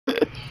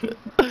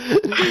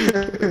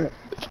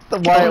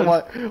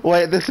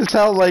Wyatt, this is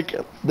how like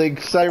the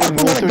Siren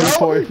Rule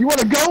 34. You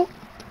wanna go?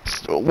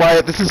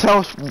 Wyatt, this is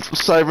how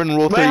Siren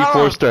Rule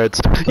 34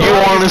 starts. You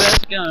wanna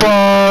spar?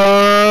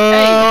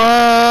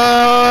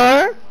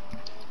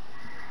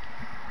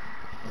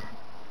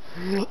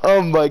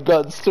 Oh my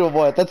God, still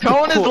Wyatt, that's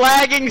Cohen is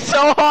lagging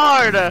so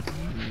hard.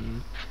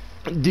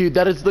 Dude,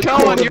 that is the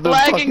Cohen, you're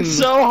lagging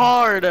so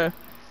hard.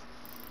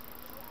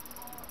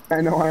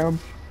 I know I am.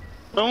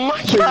 Oh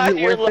my God,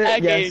 you're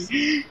lagging.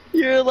 Yes.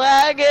 You're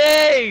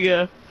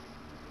lagging.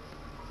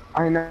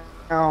 I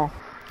know.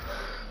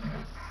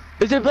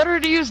 Is it better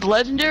to use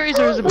legendaries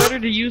or is it better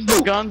to use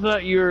the guns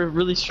that you're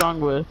really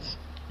strong with?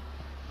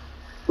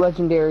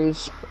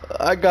 Legendaries.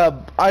 I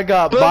got but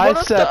bicep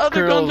what if the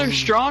other curls. guns are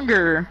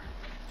stronger?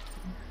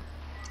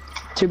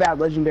 Too bad,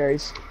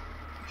 legendaries.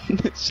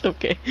 It's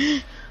okay.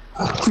 Too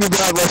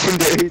bad,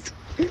 legendaries.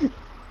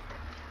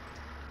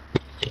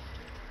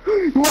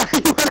 What?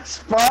 You wanna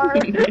spar?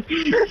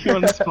 You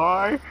wanna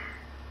spar?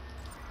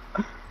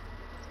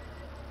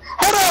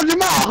 Hold on,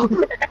 Jamal!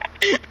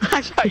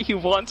 I shot you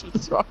once with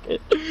this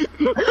rocket.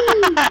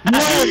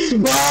 Wanna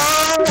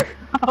spar?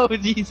 Oh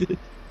Jesus. You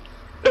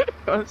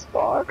wanna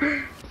spar?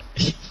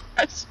 You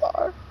wanna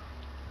spar?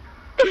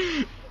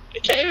 I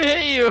can't even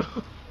hit you.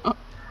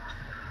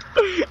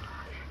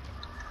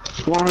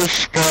 Wanna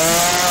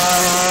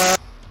spar?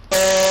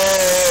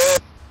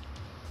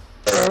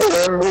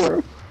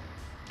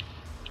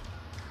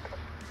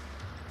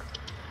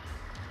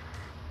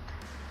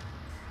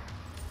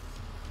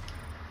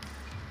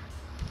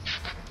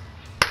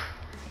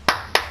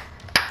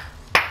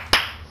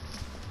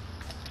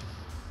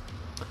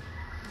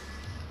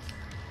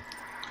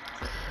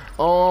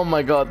 Oh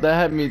my God, that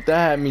had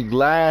me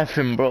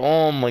laughing, bro.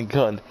 Oh my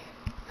God.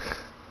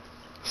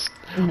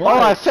 What? Oh,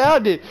 I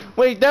found it.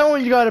 Wait, that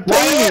one you gotta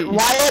pay me.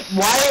 Wyatt.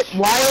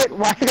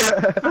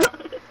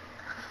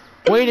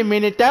 Wait a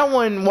minute, that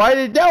one. Why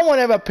did that one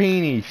have a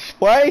penis?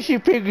 Why is she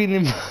picking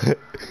him?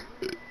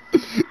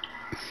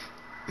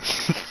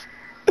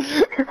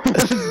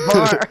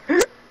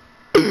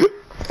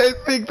 I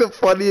think the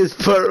funniest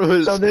part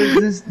was. So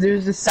there's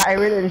this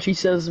siren and she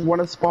says,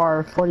 "Wanna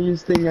spar?"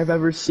 Funniest thing I've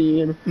ever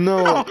seen.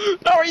 No. No,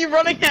 how are you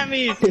running at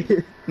me?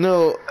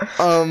 No.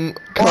 Cohen,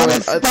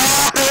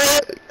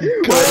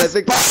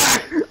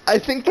 I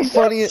think the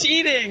funniest.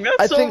 Cheating.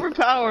 That's so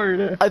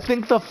overpowered. I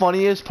think the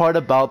funniest part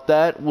about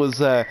that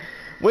was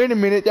wait a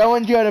minute, that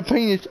one's got a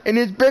penis and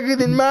it's bigger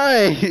than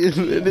mine.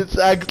 And it's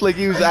like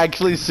he was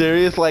actually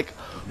serious. Like,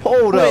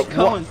 hold up.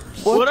 Cohen,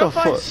 what the if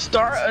fuck? I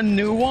start a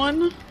new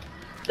one?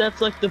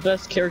 That's like the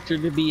best character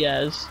to be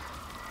as.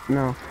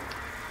 No.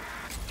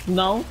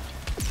 No?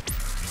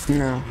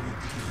 No.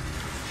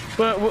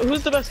 But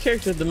who's the best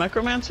character? The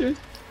Necromancer?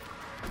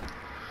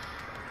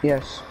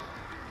 Yes.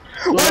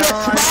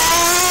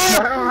 Why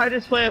don't I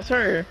just play as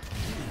her?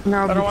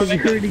 No, because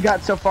you already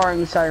got so far in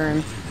the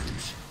siren.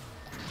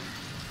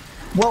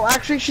 Well,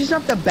 actually, she's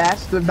not the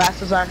best. The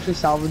best is actually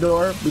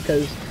Salvador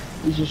because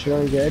he's just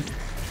really good.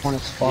 Wanna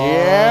spar?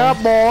 Yeah,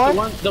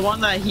 boy. The one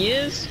that he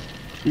is?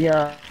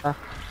 Yeah.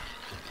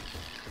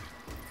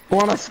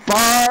 Wanna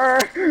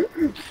spar?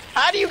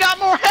 How do you got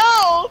more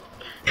health?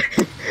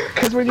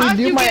 Because when you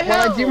do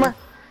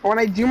when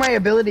I do my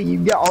ability, you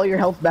get all your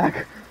health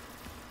back.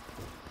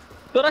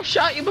 But I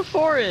shot you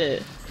before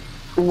it.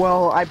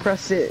 Well, I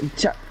press it.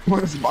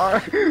 Wanna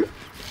spar?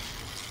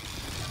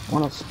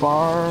 Wanna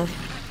spar?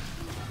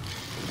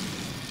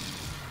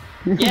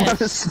 Yes.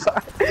 Wanna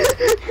spar?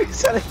 You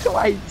said it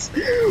twice.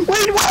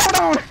 Wait,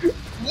 hold on!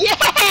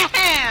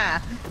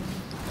 Yeah!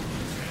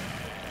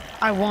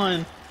 I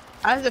won.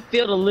 How does it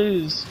feel to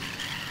lose?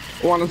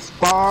 Wanna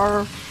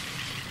spar?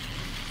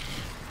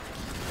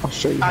 I'll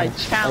show you. I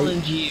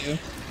challenge you.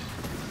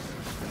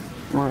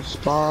 Wanna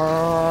spar?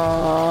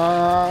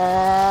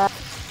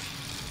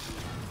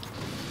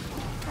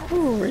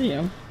 Oh, where are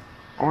you?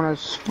 Wanna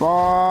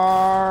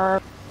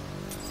spar?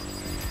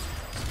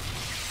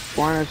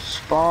 Wanna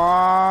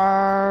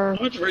spar?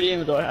 How much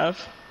radium do I have?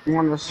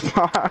 Wanna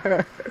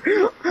spar?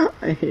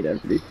 I hate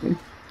everything.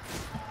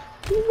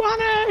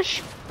 Wanna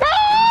spar?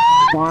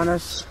 Wanna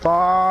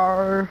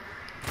spar?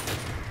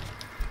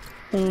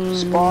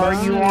 Spar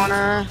you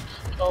wanna?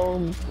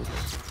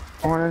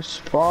 Wanna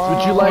spar?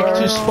 Would you like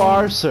to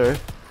spar, sir?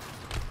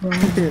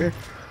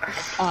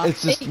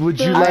 It's just, would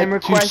you like I'm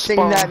requesting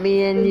to spar? that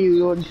me and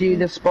you do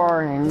the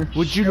sparring.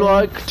 Would you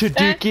like to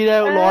duke it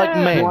out like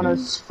men? Wanna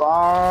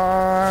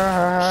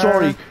spar?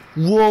 Sorry,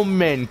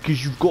 woman,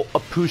 cause you've got a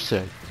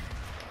pussy.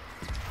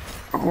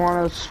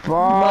 Wanna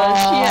spar? But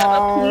she had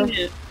a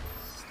penis.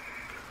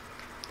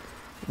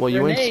 Well,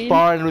 you ain't Grenade.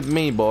 sparring with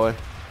me, boy.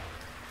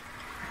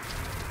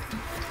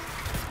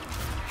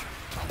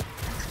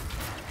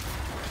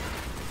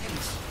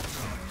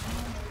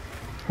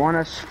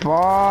 Wanna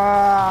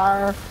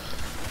spar?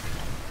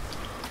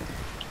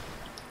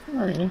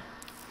 Alright.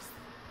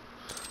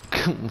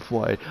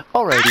 Why?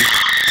 Alrighty.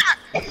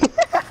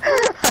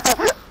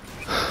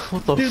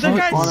 What the Dude, fuck?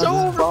 that guy's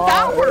so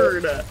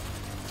overpowered!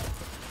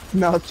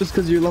 No, it's just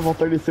because you're level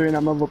 33 and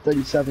I'm level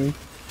 37.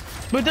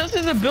 But does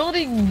his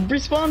ability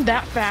respawn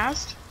that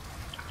fast?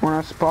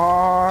 Wanna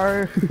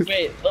spar?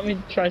 Wait, let me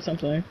try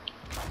something.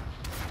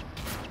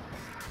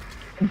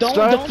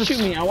 Don't shoot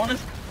me. I wanna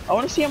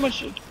see how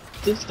much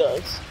this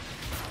does.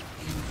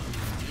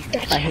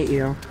 Gotcha. I hate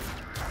you.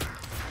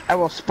 I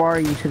will spar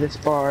you to this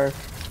bar.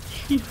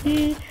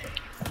 I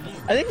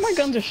think my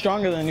guns are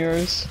stronger than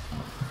yours.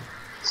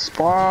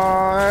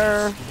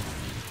 Spar.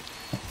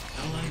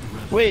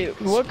 Wait,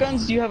 what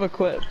guns do you have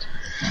equipped?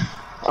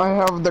 I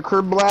have the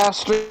curb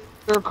blaster,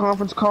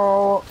 conference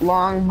call,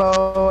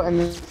 longbow, and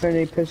the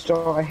infinity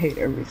pistol. I hate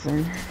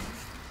everything.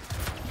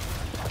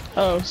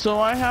 Oh, so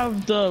I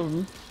have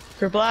the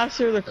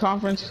blaster, the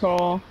conference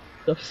call,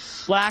 the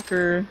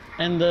flacker,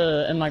 and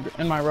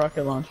my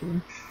rocket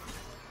launcher.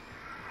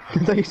 I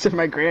thought you said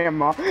my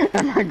grandma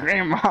and my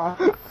grandma.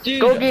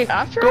 Dude, Go get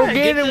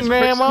him, this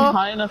Grandma.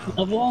 high enough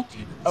level,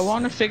 I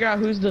want to figure out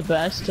who's the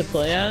best to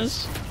play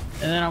as,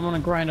 and then I'm gonna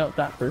grind out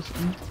that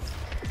person.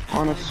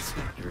 Honest.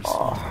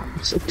 Oh,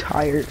 I'm so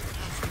tired.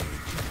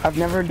 I've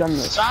never done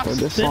this Stop for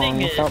this spinning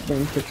long it. without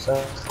being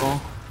successful.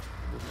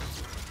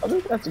 I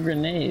think that's a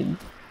grenade.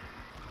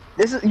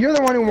 You're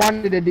the one who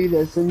wanted to do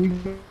this,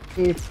 and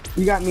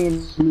you got me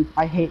in.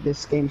 I hate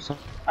this game so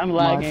much. I'm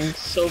lagging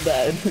so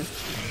bad.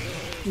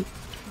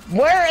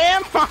 Where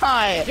am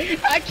I?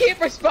 I keep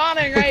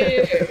respawning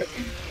right here.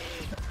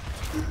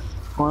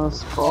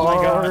 Honest. Oh my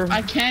god,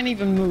 I can't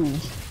even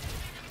move.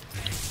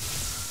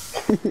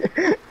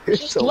 It's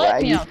Just so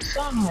let me laggy.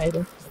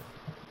 outside.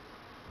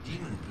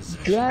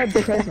 Grab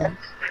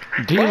presents.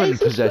 Why Demon is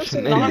this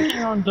possession. person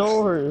knocking on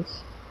doors?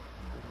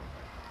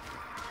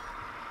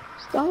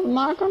 Stop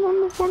knocking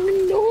on the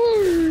fucking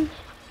doors.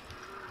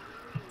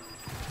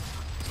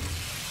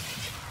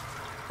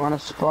 Want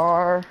to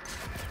spar?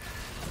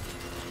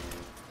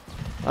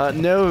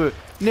 No,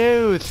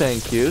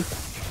 thank you.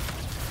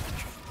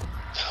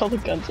 All the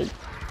guns are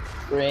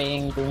gray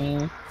and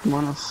green.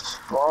 Want to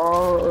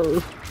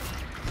spar?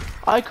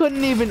 I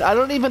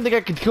don't even think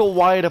I could kill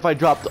Wyatt if I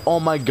dropped all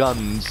my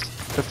guns.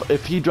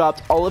 If he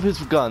dropped all of his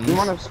guns. You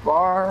want to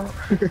spar?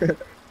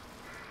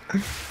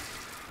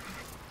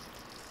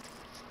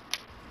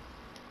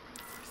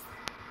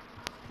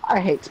 I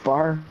hate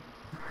spar.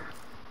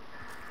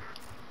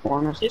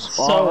 Want to It's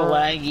spar? so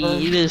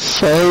laggy. It is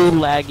so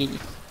laggy.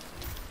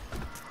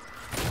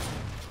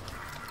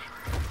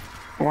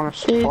 Want to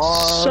spar?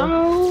 It's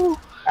so.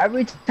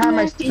 Every time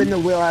I laggy. spin the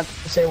wheel, I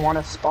have to say, want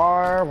to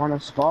spar? Want to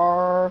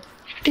spar?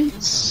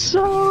 It's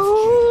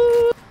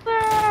so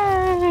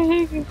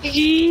laggy.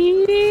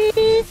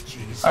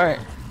 Alright.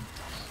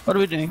 What are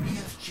we doing?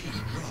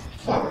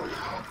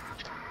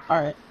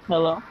 Alright.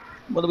 Hello?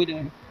 What are we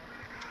doing?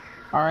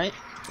 Alright.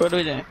 What are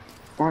we doing?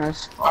 Want to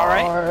spar?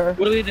 Alright.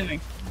 What are we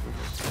doing?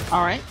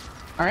 Alright.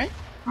 Alright.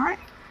 Alright.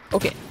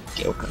 Okay.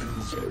 Okay.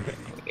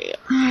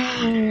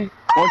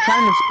 We're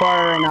trying to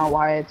spar right now,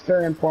 Why? It's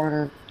very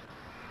important.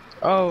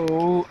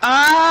 Oh.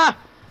 Ah!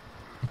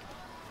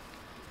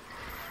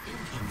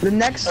 The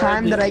next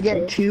time that I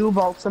get 2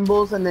 vault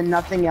symbols and then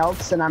nothing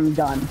else, then I'm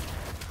done.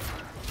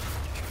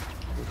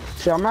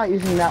 So I'm not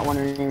using that one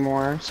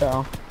anymore,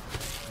 so.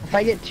 If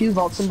I get 2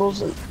 vault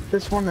symbols,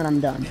 this one, then I'm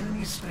done.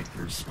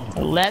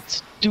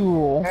 Let's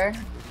duel. Okay?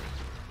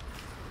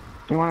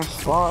 You wanna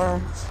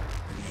spar?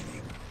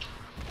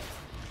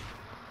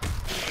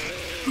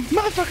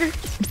 Motherfucker!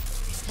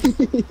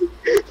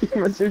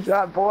 You missed your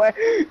shot, boy.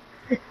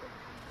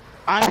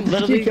 I'm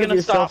literally You killed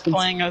gonna stop yourself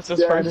playing as this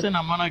instead. person.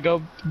 I'm gonna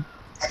go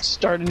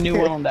start a new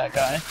one on that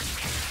guy.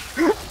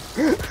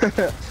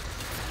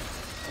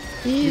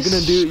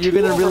 You're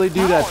gonna really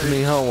do that to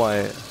me, huh,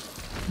 Wyatt?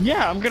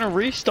 Yeah, I'm gonna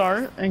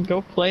restart and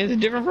go play as a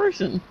different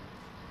person.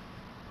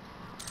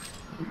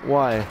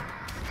 Why?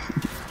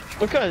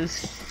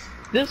 Because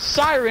this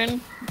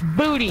siren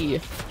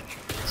booty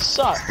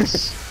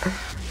sucks.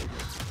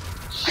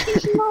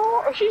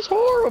 She's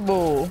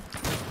horrible.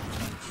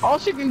 All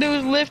she can do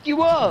is lift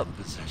you up.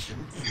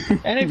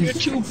 And if you're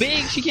too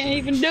big, she can't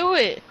even do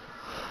it.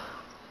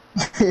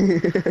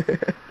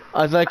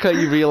 I like how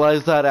you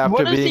realize that after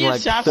What does being the like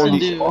assassin 30.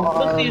 do?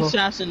 What does the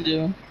assassin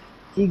do?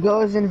 He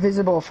goes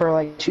invisible for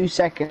like 2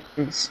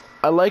 seconds.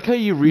 I like how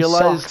you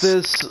realize sucks.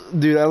 this,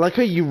 dude. I like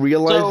how you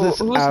realize So, this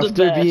who's the after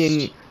best?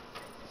 being.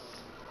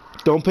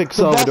 Don't pick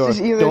The best Salvador.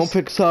 is either Don't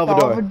pick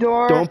Salvador.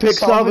 Salvador, Don't pick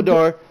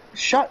Salvador.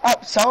 Shut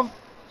up, Salvador.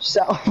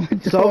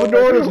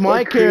 Salvador is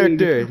my or Krieg,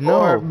 character.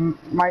 No. Or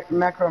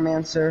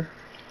Macromancer.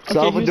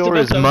 Salvador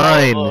who's is the best out of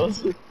mine. all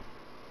those?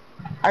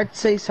 I'd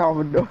say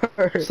Salvador.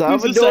 Who's the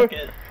Salvador.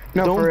 second?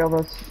 No, Don't- for real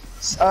though.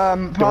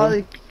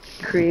 Probably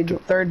Krieg.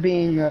 Third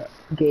being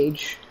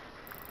Gage.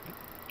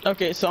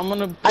 Okay, so I'm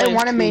gonna play I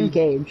want to main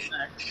Krieg Gage.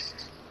 next.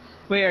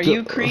 Wait, are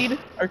you Creed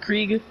or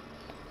Krieg?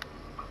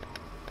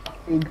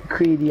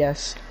 Creed,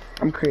 yes.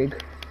 I'm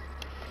Krieg.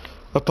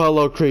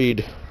 Apollo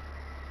Creed.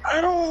 I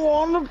don't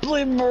want to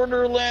play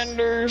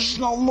Borderlanders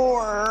no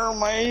more.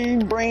 My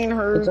brain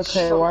hurts. It's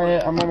okay,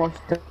 Wyatt. I'm almost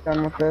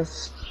done with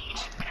this.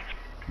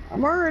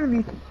 I'm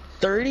already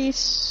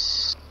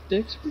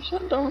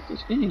 36% done with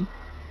this game.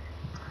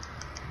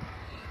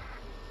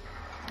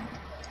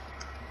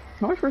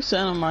 How much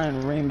percent am I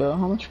in Rainbow?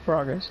 How much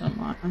progress am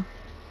I?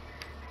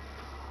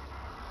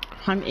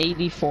 I'm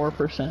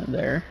 84%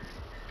 there.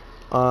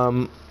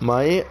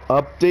 My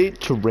update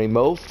to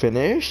Rainbow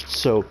finished,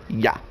 so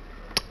yeah,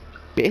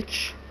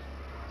 bitch.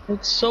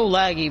 It's so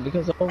laggy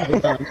because of all the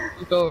guns.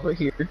 You go over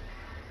here.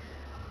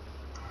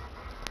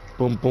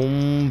 Boom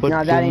boom.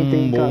 No, that ain't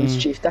the guns,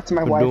 Chief. That's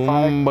my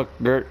Wi-Fi. I'm going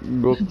to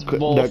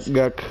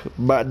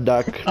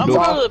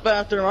the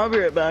bathroom. I'll be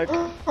right back.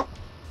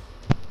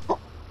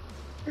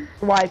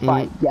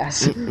 Wi-Fi,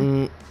 yes.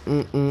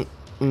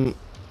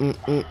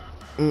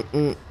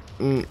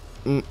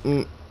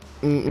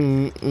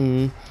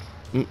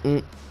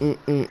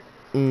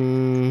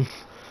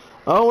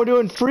 Oh, we're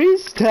doing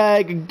freeze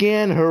tag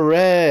again!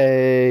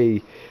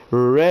 Hooray!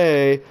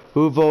 Hooray!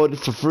 Who voted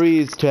for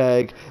freeze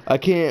tag? I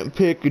can't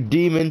pick a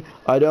demon.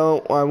 I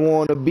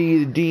want to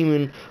be the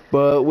demon,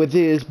 but with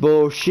his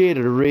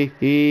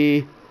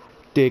bullshittery,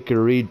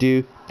 dickery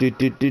do,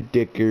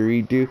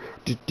 dickery do,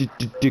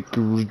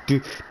 dickery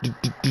do,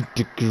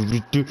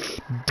 dickery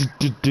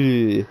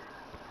do.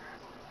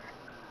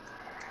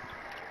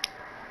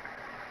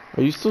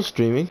 Are you still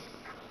streaming?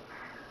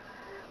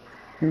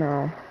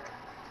 No.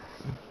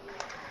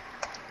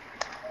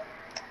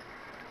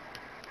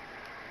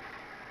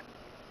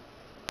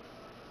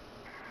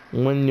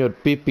 When your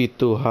pee-pee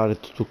too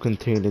hard to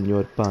contain in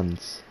your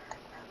pants,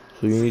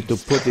 so you need to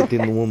put it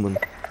in the woman.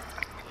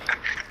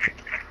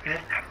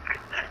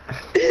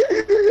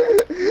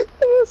 That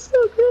was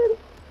so good.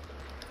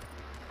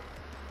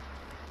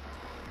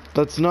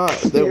 That's not.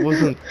 That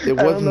wasn't. It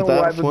I don't wasn't know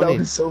that why, but funny. that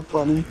was so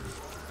funny.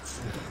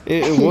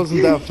 It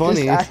wasn't that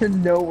funny. Just out of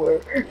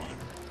nowhere.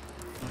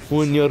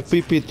 When your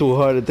pee-pee too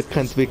hard, it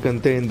can't be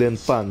contained in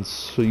pants,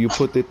 so you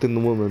put it in the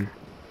woman.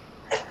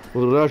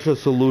 Well, that's a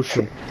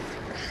solution.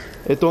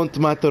 It don't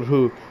matter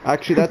who.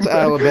 Actually, that's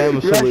Alabama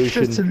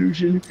solution.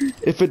 Solution.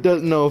 If it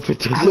doesn't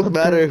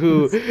matter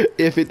who,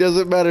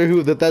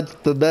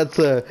 that's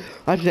an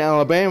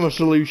Alabama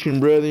solution,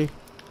 brother.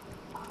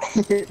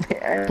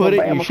 Put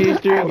it in your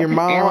sister, your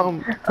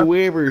mom,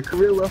 whoever.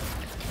 Gorilla.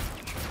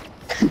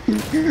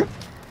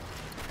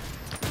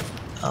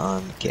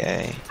 I'm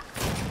gay.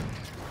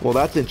 Well,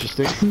 that's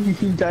interesting.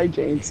 You died,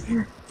 James.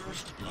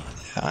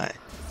 Hi.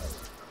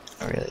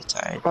 I'm really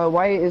tired.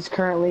 White is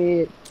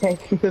currently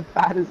taking the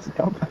fattest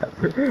dump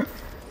ever.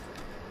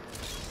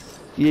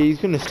 Yeah, he's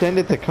gonna send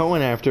it to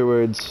Cohen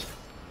afterwards.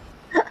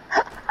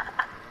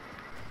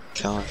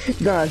 Come on.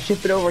 He's gonna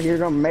ship it over here,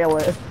 gonna mail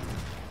it.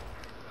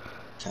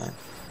 Come on.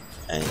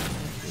 I need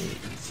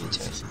you to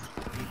listen.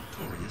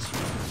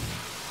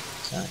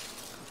 Come on.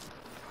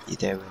 You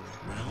there with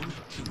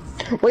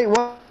me? Wait,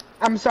 what?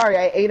 I'm sorry,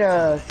 I ate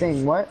a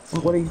thing. What?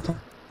 What are you talking?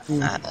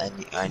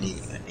 I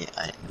need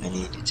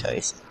to tell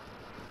you something.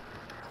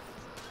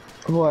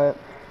 What?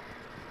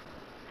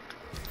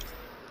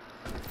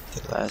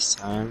 The last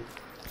time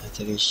I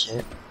took a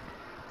shit,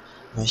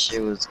 my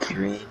shit was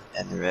green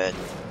and red.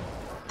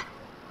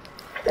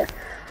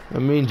 I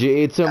mean, you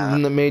ate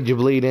something that made you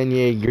bleed and you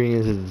ate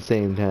greens at the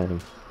same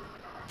time.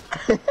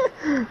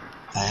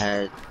 I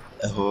had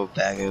a whole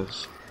bag of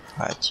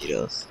hot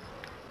Cheetos.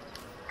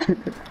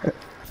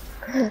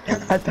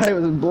 I thought it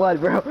was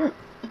blood, bro.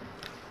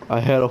 I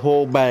had a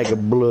whole bag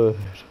of blood.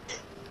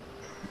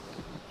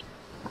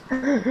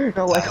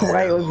 No, like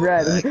why it was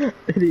red.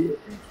 Idiot.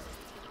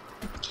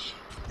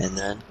 And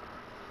then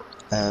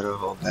I had a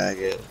whole bag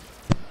of.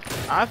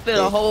 I fit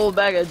a whole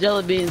bag of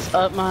jelly beans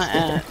up my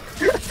ass.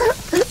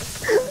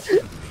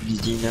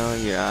 Did you know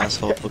your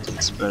asshole can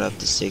spread up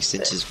to 6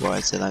 inches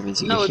wide, so that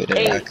means you No, can fit it's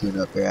a 8. raccoon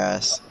up your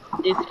ass?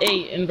 It's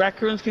 8, and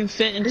raccoons can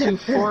fit into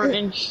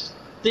 4-inch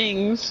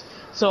things,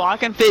 so I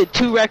can fit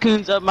 2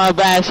 raccoons up my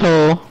bass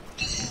hole.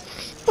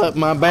 Up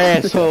my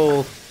bass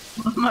hole.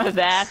 My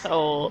bass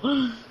hole.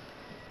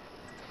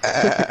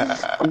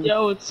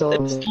 Yo, it's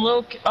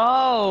low.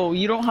 Oh,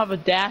 you don't have a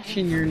dash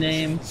in your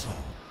name.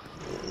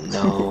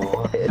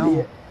 No,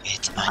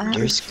 it's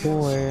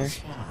underscore.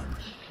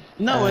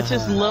 No, it's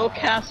just Lil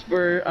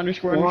Casper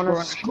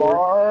underscore.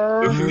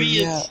 Scar? For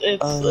me,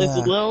 it's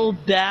Lil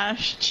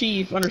Dash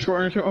Chief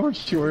underscore. Come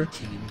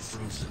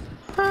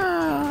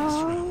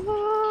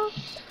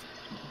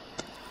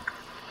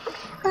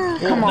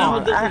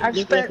on, I've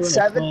spent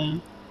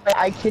 7.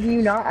 I kid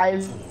you not,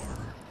 I've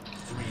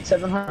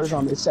 700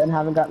 on this and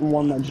haven't gotten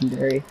 1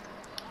 legendary.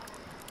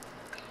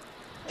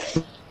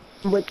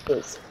 With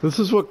this. This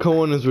is what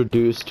Cohen is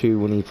reduced to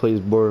when he plays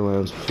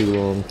Borderlands for too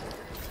long.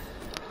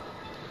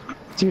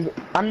 Dude,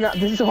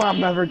 this is why I'm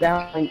never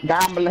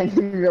gambling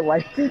in real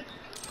life.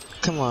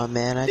 Come on,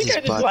 man, I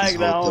just bought this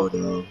whole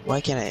dodo. Why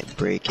can't I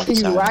break inside?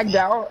 He's lagged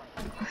out.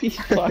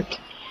 Fuck.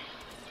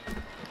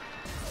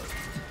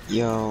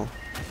 Yo,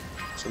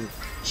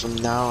 from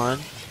now on,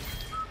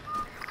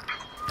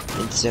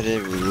 instead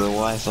of Lil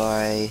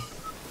Wi-Fi,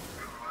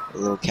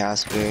 Lil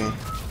Casper,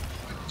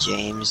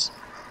 James,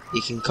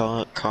 you can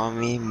call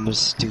me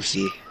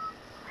Mr.T-Boney.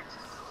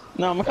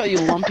 No, I'm gonna call you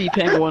Lumpy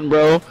Penguin,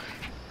 bro.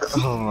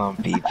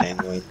 Lumpy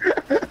penguin.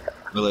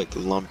 Or like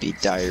lumpy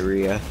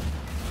diarrhea.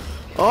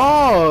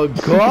 Oh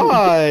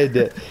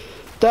God!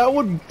 That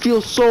would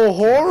feel so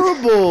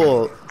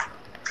horrible.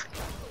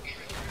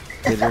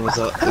 It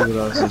would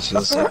also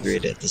feel so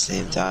great at the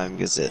same time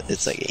because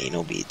it's like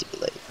anal bead to be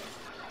like.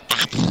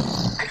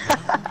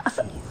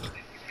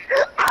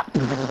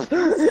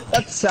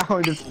 That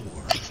sound is.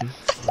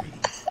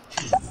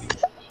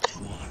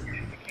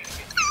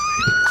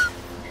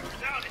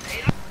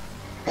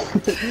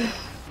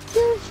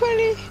 You're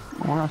funny.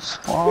 Wanna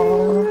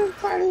swallow? You're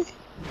funny.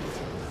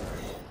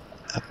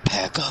 A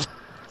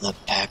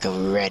pack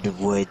of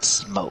redwood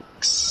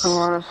smokes.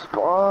 Wanna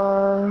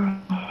spar?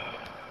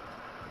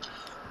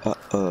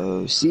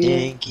 Uh-oh,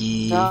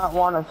 stinky. Not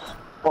wanna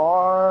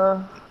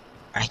spar?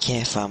 I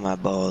can't find my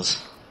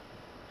balls.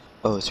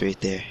 Oh, it's right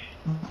there.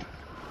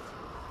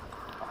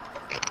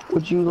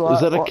 Would you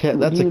Is that a cat?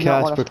 That's a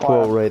Casper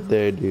quote right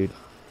there, dude.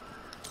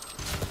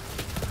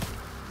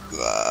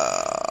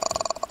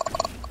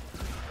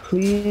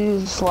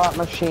 Please, slot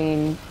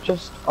machine.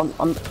 Just, I'm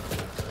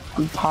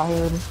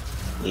tired.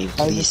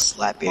 Please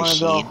slap your Wanna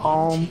go sheen.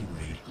 home.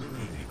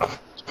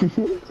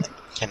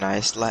 Can I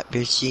slap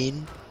your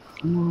sheen?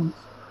 Come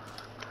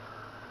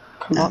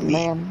Not on, me.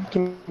 man.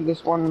 Give me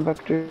this one,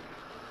 Vector.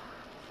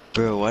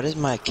 Bro, why does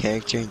my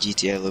character in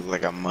GTA look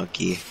like a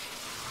monkey?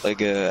 Like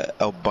a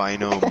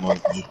albino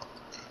monkey.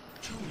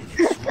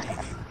 It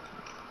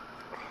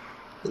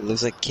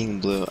looks like King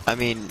Blue. I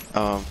mean,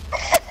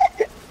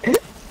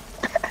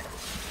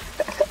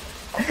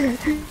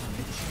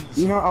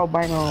 You know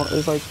albino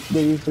is like,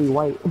 they're usually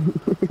white.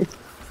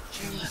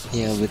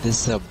 yeah, but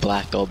this is a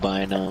black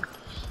albino.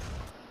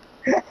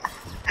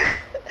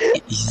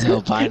 He's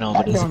albino,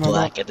 but he's don't know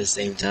black at the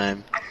same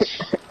time.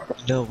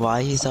 You know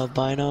why he's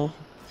albino?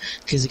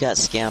 Because he got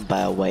scammed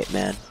by a white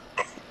man.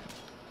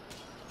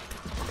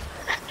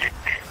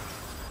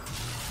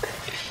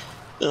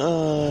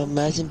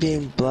 Imagine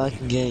being black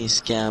and getting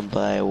scammed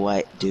by a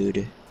white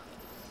dude.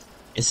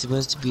 It's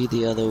supposed to be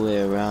the other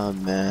way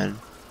around, man.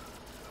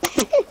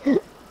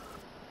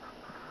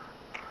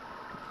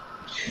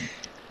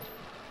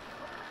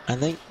 I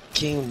think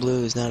King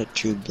Blue is not a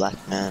true black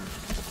man.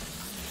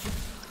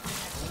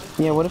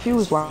 Yeah, what if he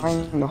was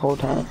lying the whole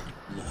time?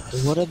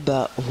 What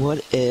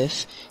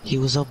if he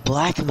was a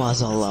black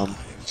Muslim?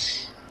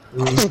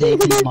 Would his name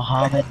be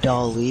Muhammad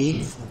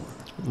Ali?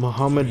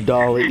 Muhammad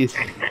Dali.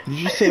 Did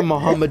you say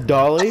Muhammad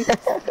Dali?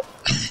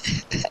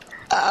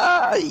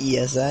 Ah,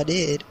 yes I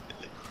did.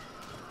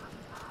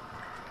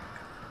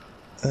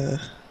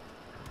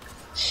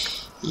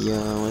 Yeah,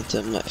 I went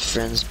to my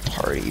friend's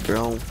party,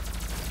 bro.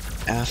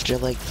 After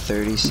like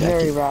 30 seconds.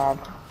 Very bad.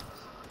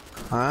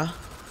 Huh?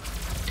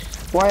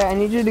 Why, I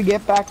need you to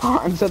get back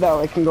on so that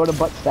I can go to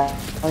butt stat.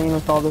 I mean,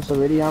 with all this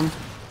iridium.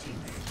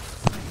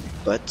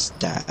 Butt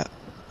stab.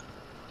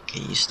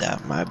 Can you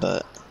stab my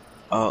butt?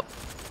 Oh.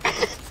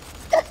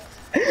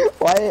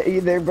 Why are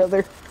you there,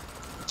 brother?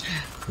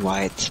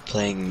 Wyatt's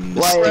playing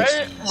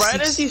Right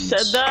as you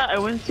said that, I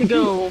went to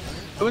go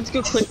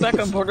click back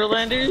on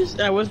Borderlanders,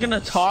 and I was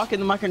gonna talk,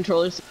 and my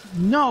controller said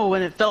no,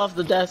 and it fell off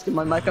the desk, and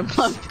my mic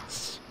unplugged.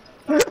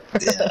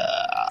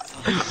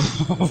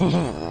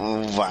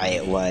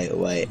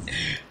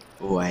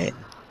 Wyatt.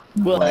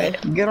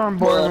 Get on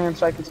Borderlands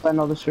so I can spend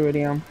all this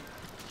iridium.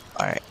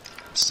 Alright,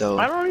 so...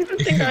 I don't even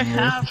think I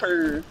have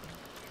her.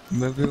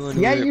 Remember when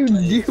Yeah, we you were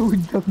playing...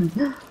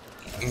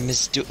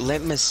 do.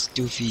 Let Miss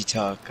Doofy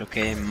talk,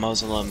 okay?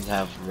 Muslims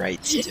have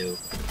rights too.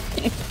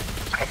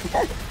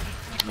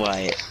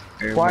 Wyatt.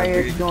 Why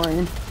are you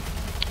going?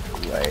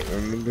 Wyatt,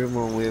 remember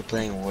when we were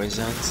playing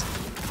Warzones?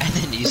 And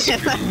then you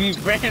We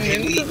ran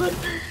into them.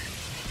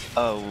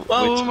 Oh,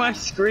 Oh, when I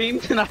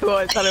screamed, and I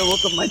thought I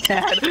woke up my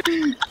dad.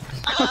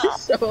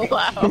 So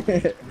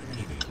loud.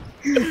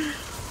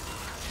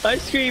 I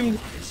screamed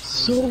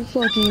so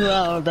fucking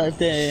loud that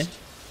day.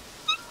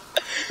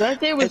 That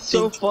day was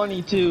so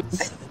funny too.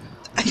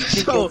 I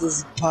think I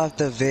just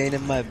popped a vein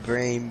in my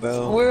brain,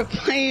 bro. We were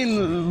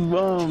playing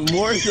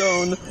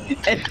Warzone,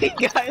 and we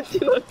got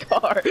into a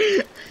car,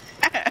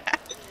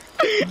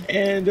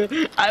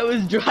 and I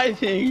was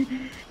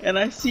driving, and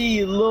I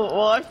see I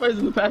was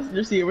in the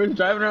passenger seat. We're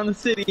driving around the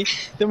city.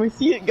 Then we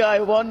see a guy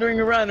wandering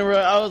around, and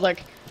I was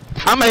like,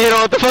 "I'm gonna hit him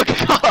with the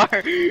fucking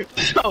car."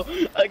 So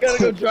I gotta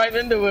go drive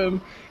into him.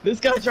 This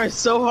guy tries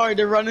so hard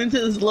to run into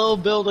this little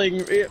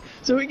building,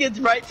 so he gets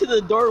right to the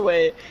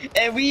doorway,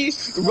 and we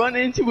run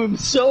into him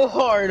so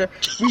hard,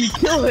 we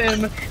kill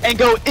him and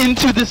go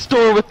into the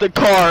store with the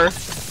car.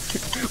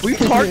 We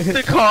parked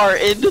the car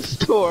in the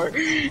store,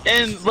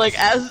 and like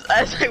as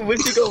I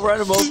went to go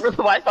run him over, the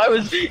Wi-Fi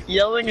was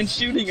yelling and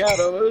shooting at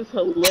him. It was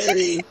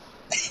hilarious.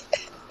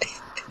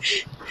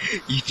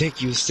 You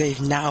think you're safe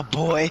now,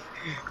 boy?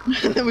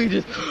 And then we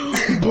just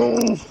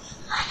boom.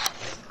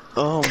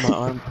 Oh, my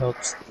armpit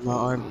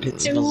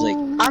smells like...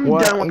 I'm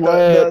done with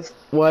the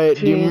Wyatt,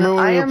 do you remember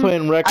when we were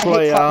playing Wreck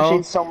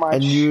Royale so much.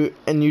 and you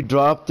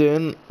dropped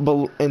in,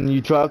 we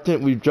dropped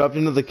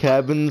into the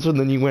cabins, and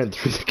then you went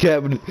through the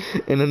cabin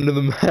and under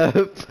the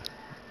map?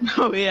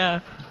 Oh yeah.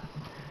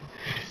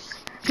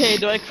 Okay,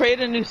 do I create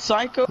a new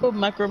Psycho,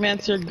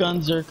 Micromancer,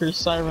 Gunzerker,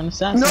 Siren,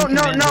 Assassin? No,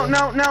 not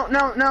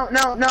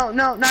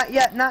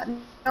yet, not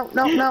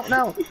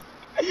No.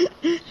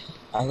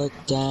 I look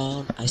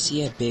down, I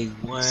see a big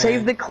worm.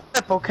 Save the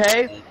clip,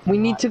 okay? We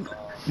need to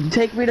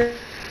take me to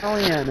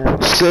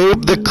Eliana.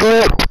 Save the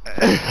clip.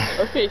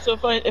 Okay, so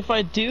if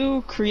I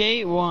do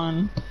create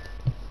one,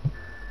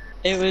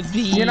 it would be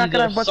You're not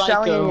gonna the book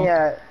Psycho. Stallion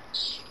yet.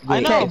 I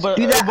know, Okay, but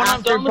do that when I'm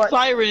after, done with but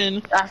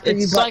Siren, after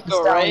you it's book the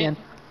Psycho, right? Stallion.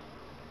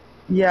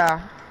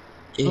 Yeah,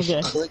 If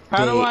Okay. clickbait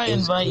How do I is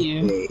invite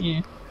you? clickbait,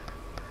 Yeah.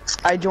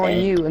 I join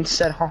you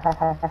instead. Ha ha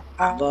ha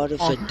ha. what if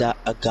a guy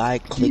Wah,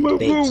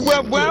 clickbaits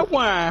wah, his wah, dick?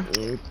 wah.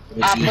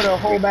 I put a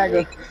whole bag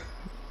of.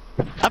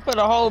 I put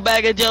a whole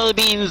bag of jelly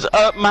beans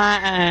up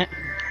my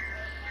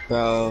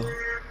Bro,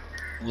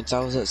 once I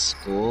was at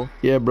school,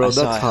 Yeah, bro, I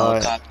saw that's a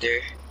hot. helicopter.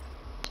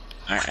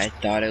 I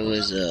thought it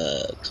was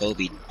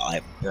Kobe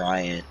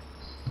Bryant.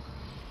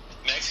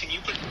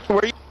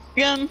 Where you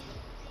again?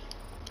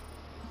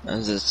 I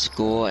was at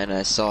school and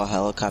I saw a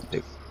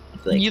helicopter.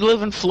 Like, You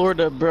live in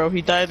Florida, bro.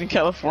 He died in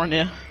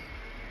California.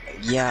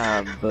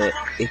 yeah, but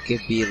it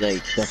could be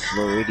like the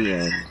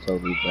Floridian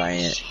Kobe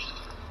Bryant.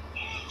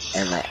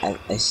 And like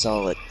I saw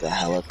like the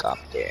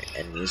helicopter,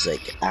 and it was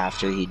like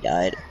after he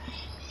died,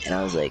 and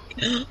I was like,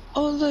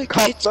 oh look,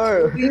 it's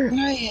Kobe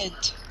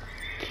Bryant.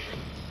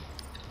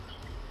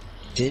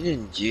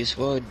 Didn't Juice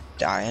WRLD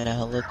die in a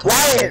helicopter?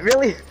 Wyatt,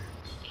 really?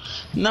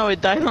 No,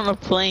 it died on a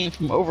plane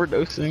from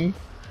overdosing.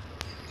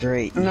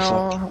 Great. You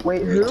No, fucking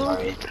wait, who?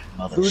 retarded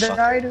Who motherfucker.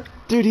 died?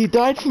 Dude, he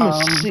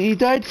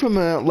died from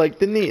like,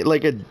 didn't he,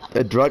 like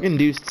a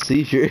drug-induced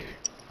seizure?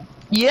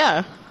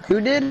 Yeah, Who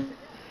did?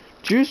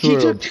 Juice he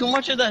took WRLD. too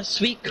much of that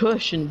sweet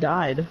kush and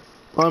died.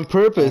 On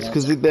purpose,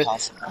 That's because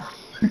impossible.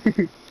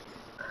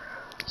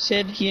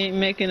 Said he ain't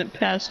making it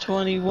past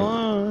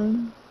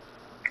 21.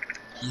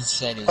 He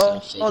said he was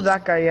gonna fake his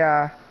that guy,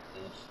 yeah.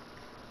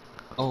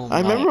 Oh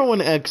I my. remember when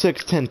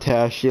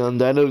XX-Tentacion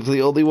died, I was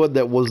the only one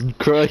that wasn't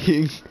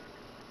crying.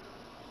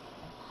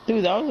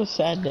 Dude, that was a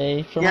sad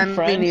day for Yeah, my me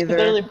friends. They neither.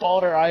 literally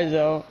bawled her eyes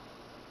out.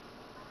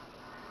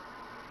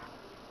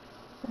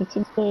 It's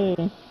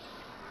insane.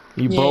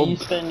 You Yeah, both. you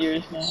spend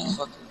yours now.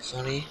 Fucking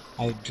funny.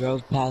 I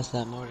drove past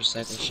that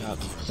motorcycle shop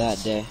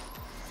that day.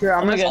 Here,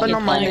 I'm Oh my gonna God, spend you're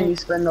all mine playing- and you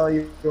spend all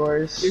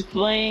yours. You're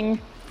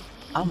playing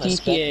I'm gonna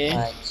GTA. spend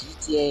my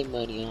GTA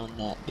money on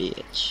that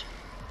bitch.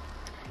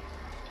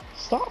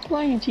 Stop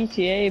playing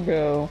GTA,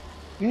 bro.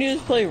 You need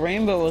to play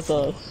Rainbow with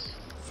us.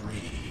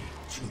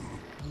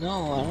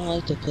 No, I don't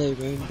like to play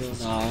Rainbow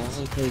now. I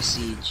only play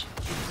Siege.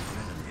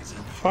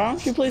 Why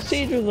don't you play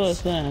Siege with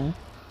us then?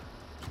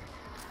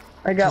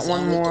 I got 'Cause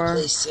one I like more. to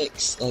play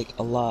 6, like,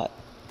 a lot.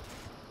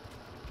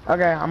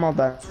 Okay, I'm all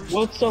done.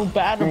 What's so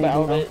bad Maybe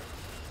about not. it?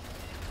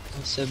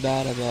 What's so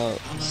bad about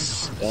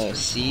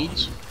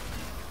Siege?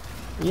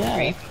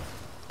 Yeah.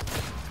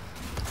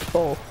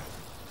 Oh.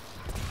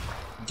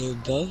 They're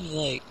both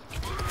like,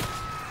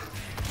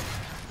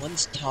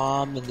 one's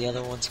Tom and the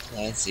other one's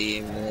Clancy,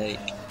 and we're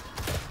like,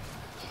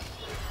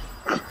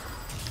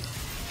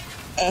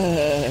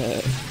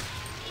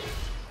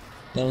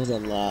 that was a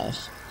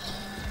laugh.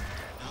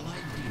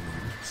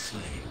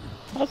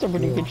 That's a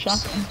pretty good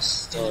shotgun.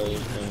 Story,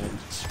 man.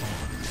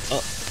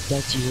 Oh,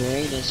 that's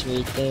Uranus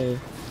right there.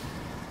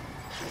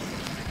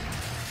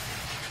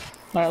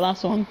 Alright,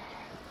 last one.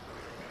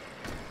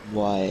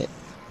 What?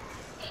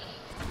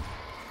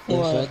 If I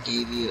What?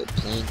 gave you a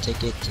plane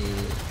ticket to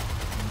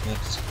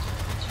Mexico,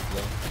 would you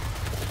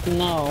go?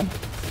 No.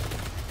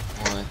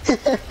 Why?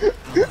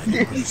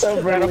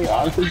 So really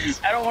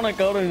honest. I don't want to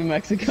go to New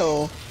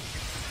Mexico.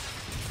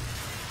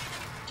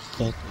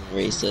 Fucking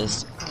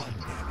racist.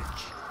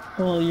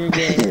 Well, you're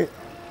gay.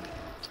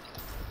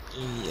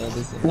 Yeah,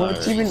 this is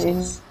What's not even in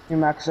racist. New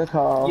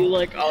Mexico? You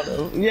like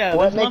auto. Yeah,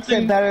 What there's makes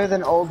nothing... it better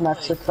than old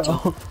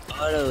Mexico?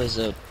 Otto is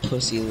a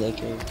pussy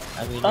licker.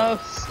 I mean, Oh,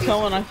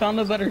 Cohen, I found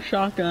a better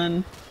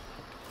shotgun.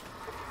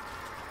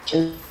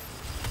 Is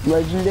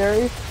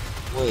legendary?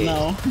 wait,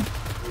 No.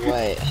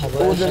 wait, how about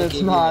Well, if then I it's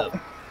give not.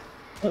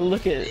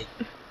 Look at it.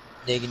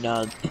 you the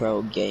Nog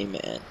Pro Gay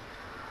Man?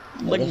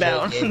 What Look if I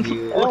down. gave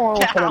you I don't want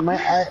to Look look at down. my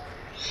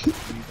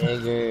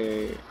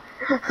nigger?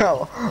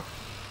 Oh,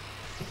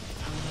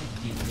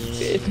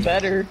 It's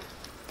better.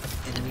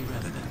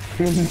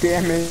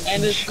 damn it.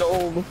 And it's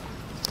gold.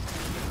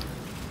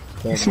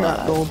 It's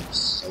not gold.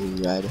 So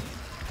red.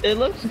 It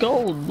looks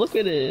gold. Look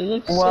at it. It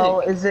looks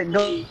Well, sick. is it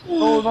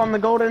gold on the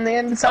gold and the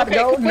inside Okay,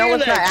 gold? come No, here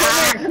it's then. not.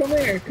 Ah, Come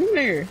here. Come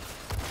here.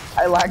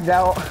 I lagged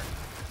out.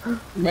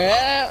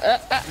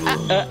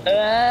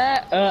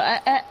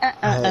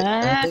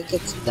 I think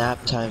it's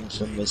nap time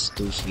for Miss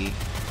Goofy.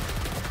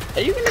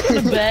 Are you gonna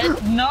go to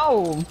bed?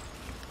 No.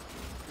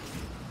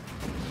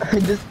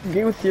 Just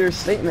agree with your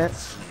statement.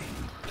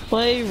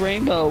 Play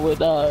Rainbow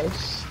with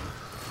us.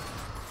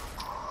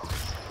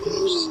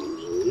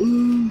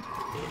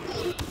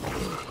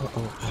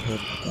 Uh-oh, I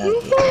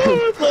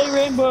heard Play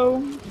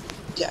Rainbow.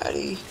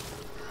 Daddy.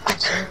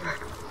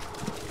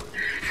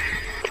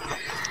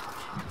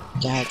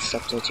 Dad,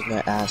 stop touching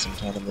my ass. I'm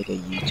trying to make a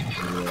YouTube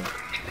video.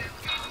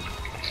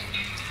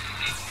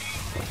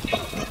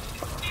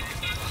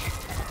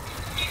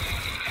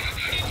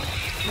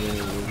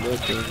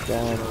 looking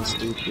down on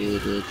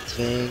stupid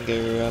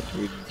finger up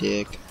your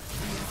dick.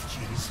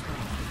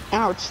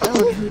 Ouch, that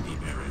would hurt.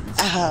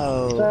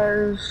 Ow!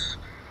 Guys,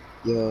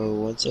 Yo,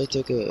 once I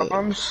took a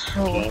I'm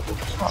so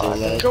tired.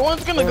 delay. No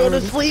one's gonna go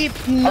to sleep.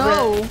 No.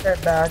 I'll be right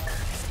back.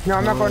 No,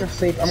 I'm not going to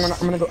sleep. I'm gonna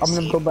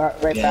go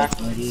back right back.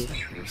 Buddy.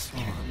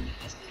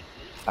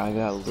 I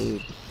got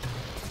loot.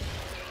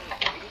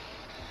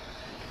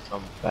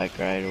 Come back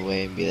right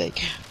away and be like,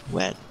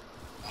 when?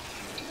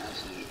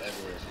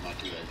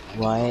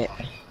 What?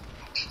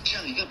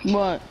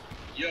 What?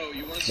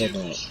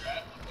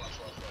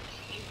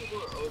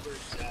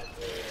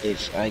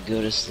 If I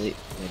go to sleep,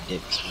 my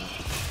dick's small.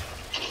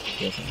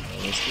 Guess I'm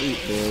going to sleep,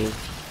 boy.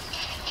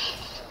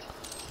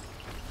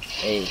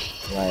 Hey,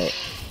 what?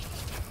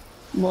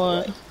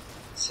 What?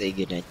 Say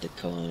goodnight to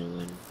Colin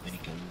when he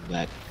comes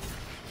back.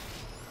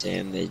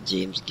 Damn, that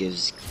James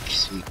gives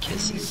sweet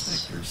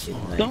kisses.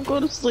 Goodnight. Don't go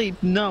to sleep.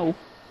 No.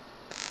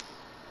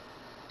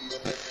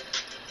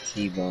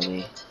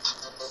 T-Boney.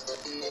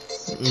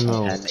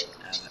 No.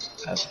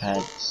 I've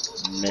had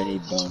many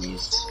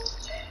bonies.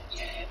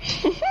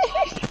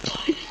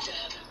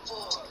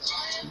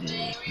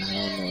 Man, I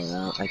don't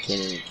know, I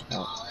can't even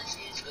count.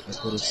 If I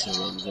put a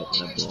syringe up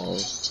my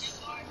balls,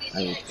 I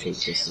would take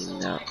this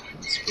thing out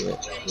and split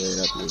it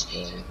up your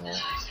belly hole.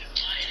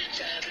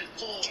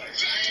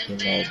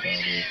 Good night,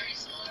 Bonnie.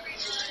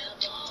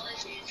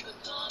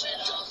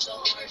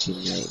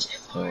 Good night,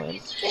 Cohen.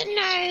 Good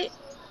night.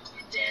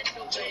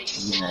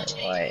 Good night,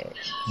 Wyatt.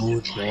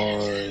 Good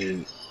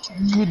night.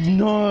 Good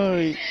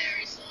night.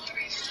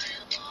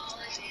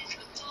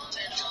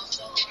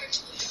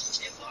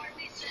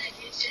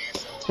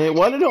 Hey,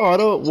 why did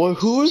Otto? Well,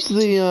 who was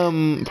the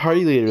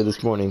party leader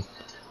this morning?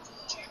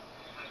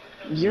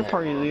 Your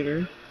party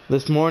leader.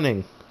 This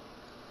morning.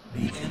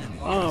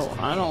 Oh,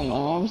 I don't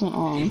know. I wasn't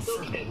on.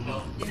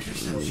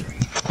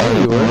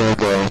 Oh, you were.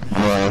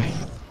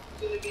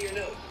 Gonna be your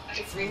note.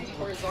 It's raining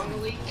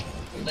horizontally.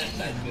 Left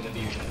side's gonna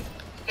be your note.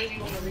 Because you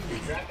want to read your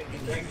draft and be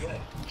dragged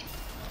away.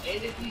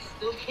 And if you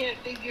still can't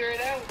figure it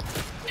out,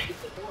 look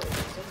at the board.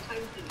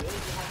 Sometimes the nose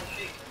will have a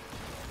shake.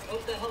 I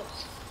hope that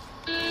helps.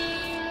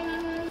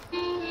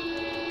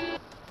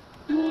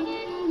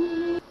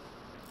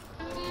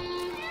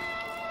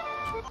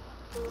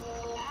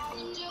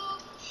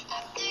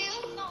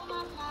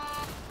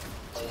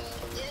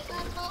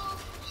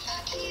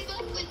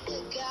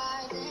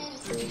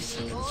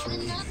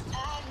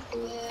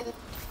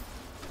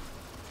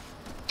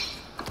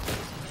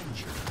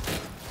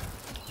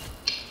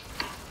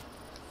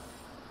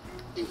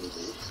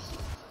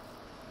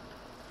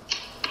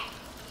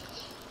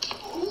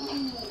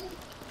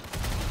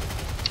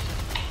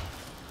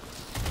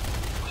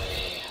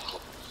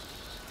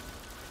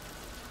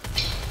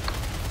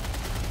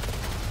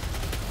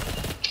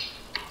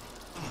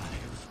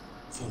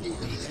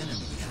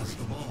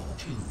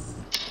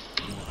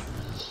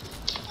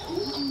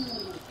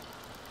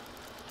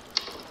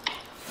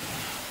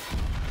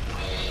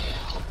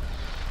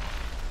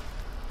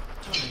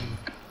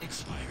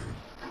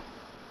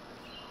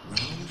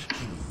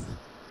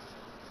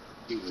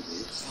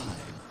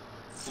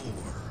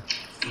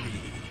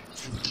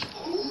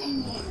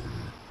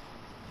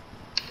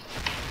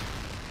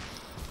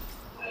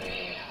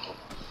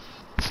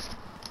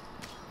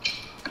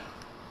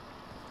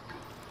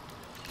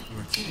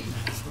 Your team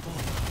has the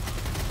ball.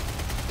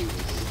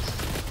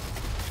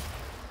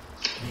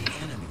 The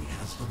enemy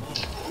has the ball.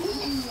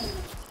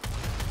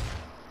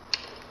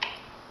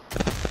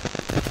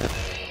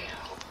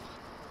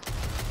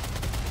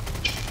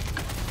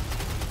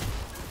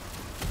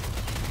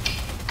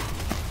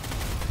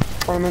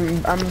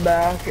 I'm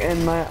back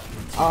and my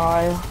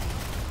eye.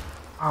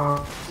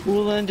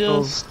 Well then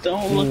just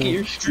don't look at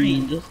your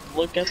screen, just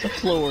look at the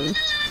floor.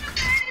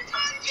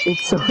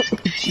 It's so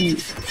itchy.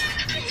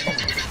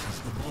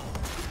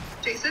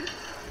 Jason?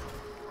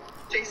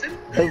 Jason?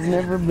 I've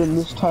never been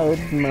this tired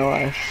in my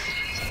life.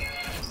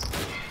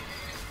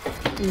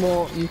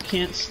 Well, you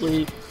can't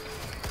sleep.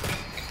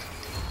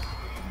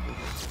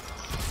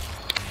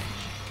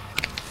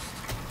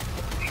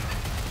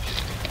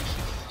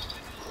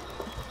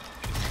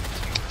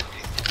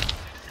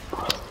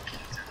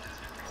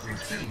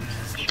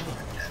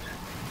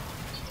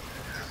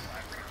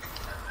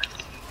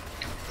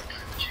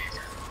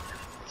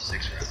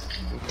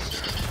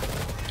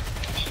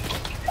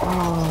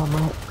 Oh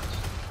my.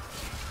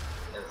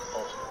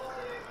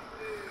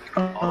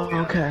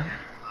 Oh, okay.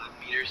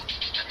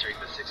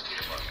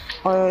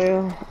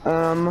 I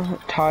am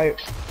tight.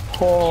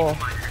 Oh. Be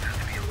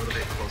a little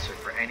bit closer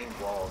for any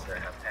walls that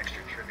have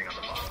extra trimming on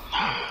the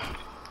bottom.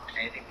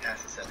 Anything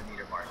past the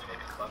 7-meter mark,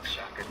 maybe club,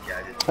 shotgun,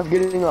 guided. I'm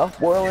getting off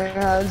boiling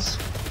ads.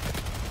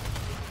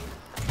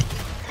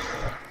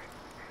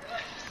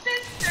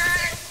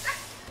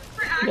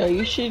 Yeah,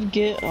 you should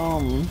get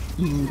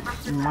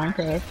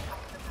Minecraft.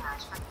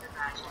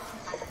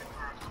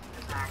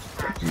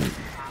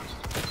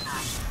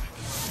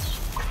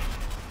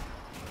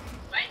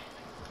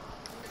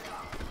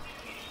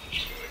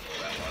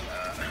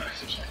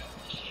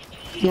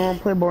 You wanna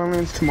play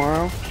Borderlands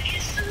tomorrow?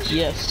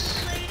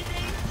 Yes.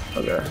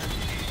 Okay.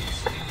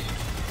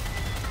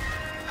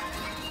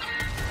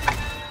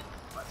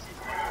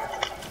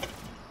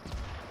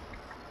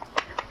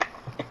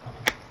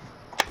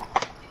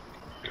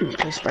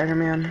 Okay,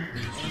 Spider-Man.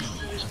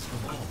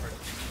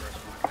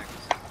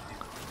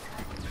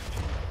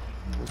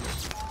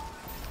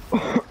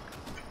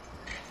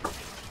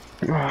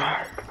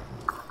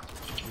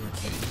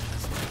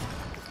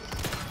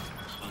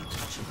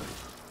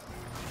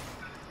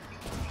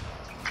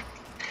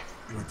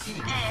 Your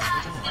team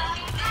has the ball.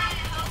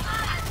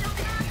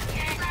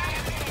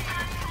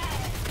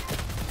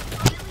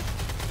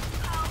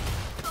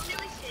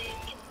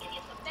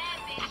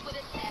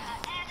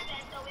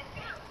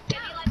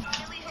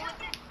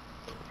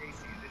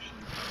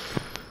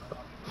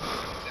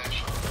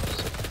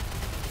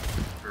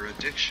 Her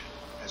addiction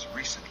has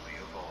recently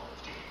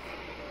evolved.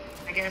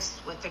 I guess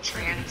with the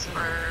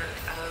transfer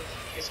of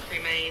his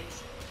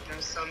cremains, you know,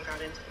 some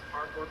got into the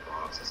cardboard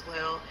box as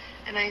well,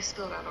 and I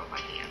spilled out on my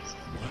hands.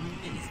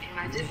 And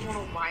I didn't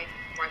want to wipe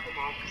them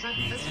off because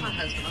that's my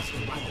husband. I was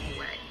going to wipe them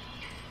away.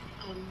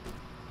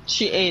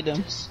 She ate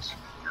him.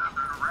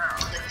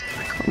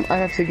 I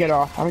have to get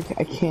off. I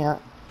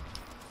can't.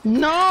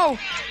 No!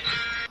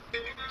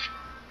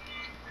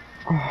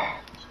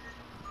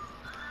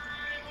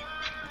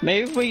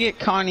 Maybe if we get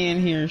Connie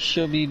in here,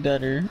 she'll be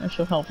better. Or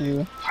she'll help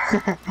you.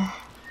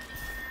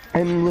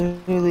 I'm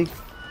literally. Do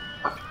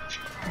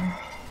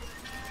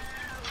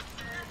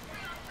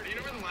you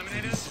know where the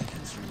lemonade is?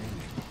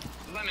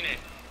 Lemonade.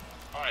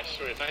 Alright,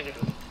 sweet, thank you.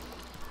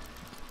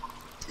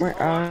 My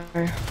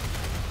eye.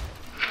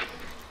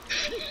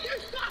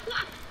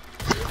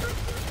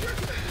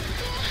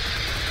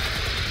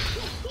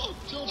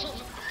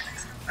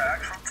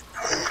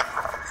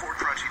 Four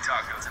crunchy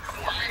tacos and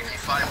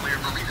 5-layer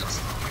burritos.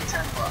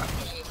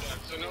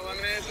 $10. So no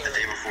lemonade? The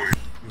day before.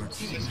 Your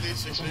team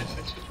 6 feet.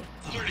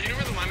 Sir, do you know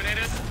where the lemonade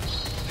is?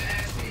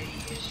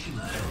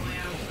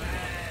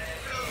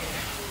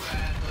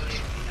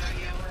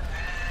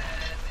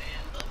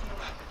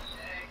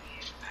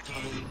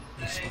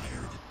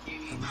 inspired.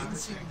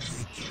 Announcing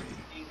victory.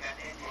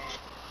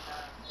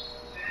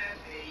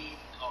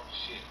 Oh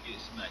shit, get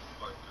smacked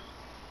part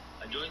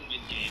 3. I joined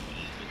mid-game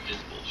with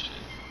this bullshit.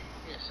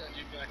 Yeah, send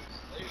you back to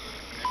slavery.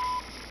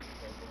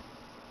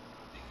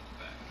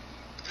 Back.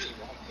 What's really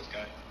wrong with this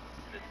guy?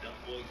 And the dumb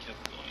boy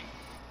kept going.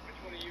 Which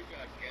one of you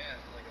got gas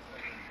like a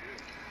fucking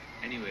dude?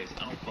 Anyways,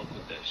 I don't fuck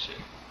with that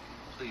shit.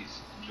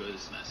 Please, enjoy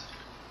this massacre.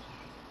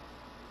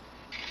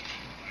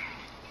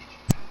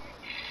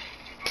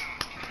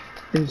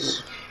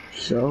 Is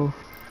so.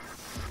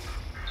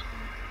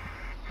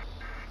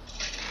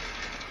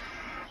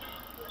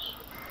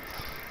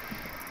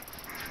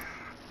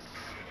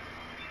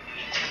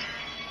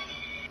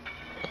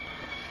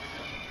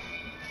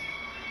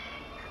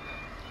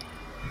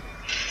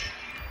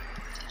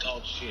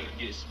 Oh shit,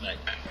 get smacked.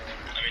 Let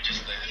me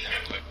just lay this down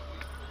quick.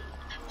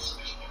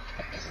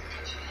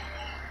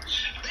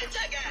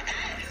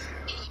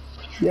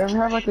 You ever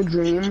have like a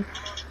dream?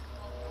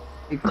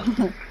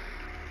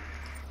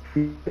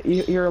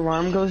 Your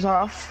alarm goes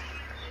off.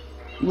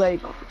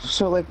 Like,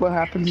 so like what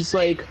happens is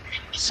like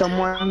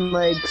someone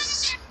like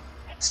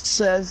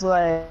says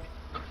like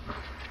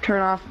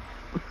turn off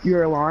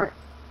your alarm,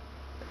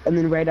 and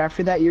then right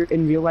after that, you're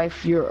in real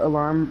life, your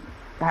alarm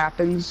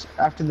happens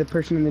after the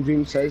person in the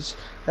dream says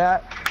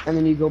that, and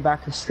then you go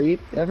back to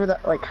sleep. Ever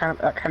that like kind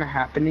of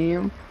happened to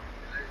you?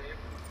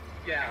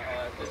 Yeah,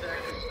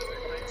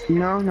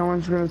 No, no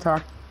one's gonna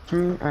talk to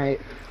me.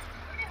 Alright.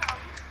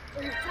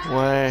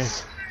 Why?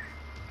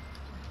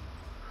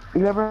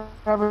 You ever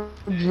have a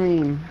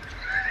dream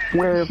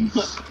where,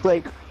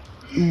 like,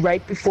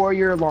 right before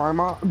your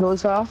alarm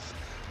goes off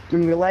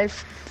in real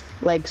life,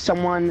 like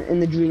someone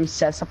in the dream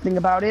says something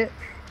about it,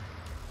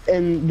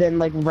 and then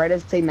like right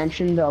as they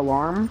mention the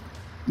alarm,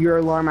 your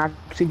alarm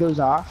actually goes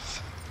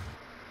off?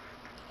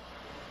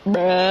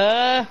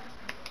 Bruh.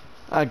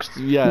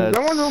 Actually, yeah.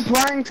 No one's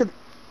replying to.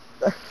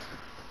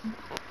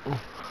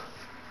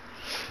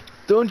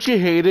 Don't you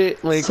hate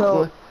it? Like,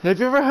 So- have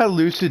you ever had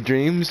lucid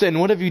dreams? And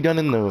what have you done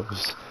in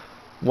those?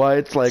 Why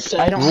it's like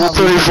I don't Rule have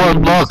 34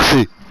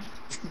 Moxie.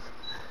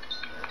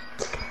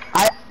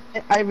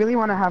 I really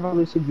want to have a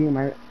lucid dream.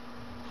 I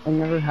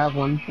never have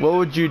one. What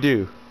would you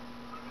do?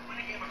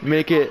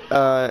 Make it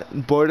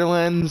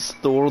Borderlands,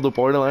 the world of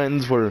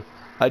Borderlands, where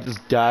I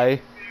just die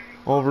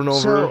over and over.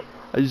 So-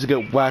 I just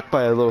get whacked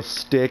by a little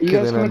stick You and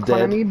guys then can I'm make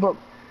fun of dead. me, but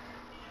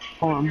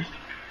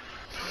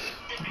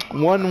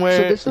One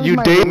where this is you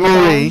my date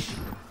ringtone. Marie.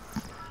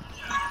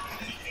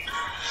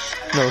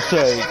 No,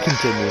 sorry,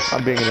 continue.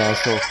 I'm being an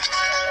asshole.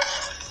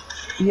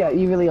 Yeah,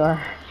 you really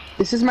are.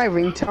 This is my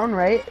ringtone,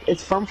 right?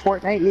 It's from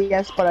Fortnite,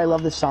 yes, but I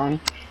love this song.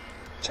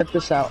 Check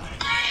this out.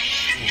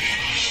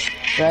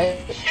 Right?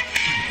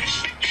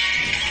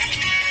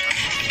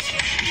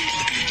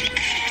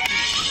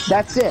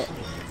 That's it.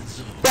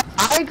 But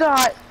I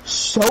got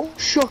so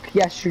shook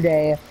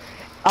yesterday.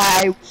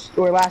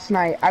 Or last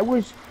night.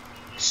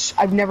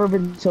 I've never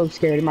been so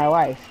scared in my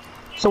life.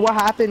 So what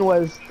happened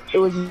was, it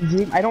was a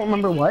dream. I don't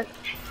remember what,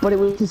 but it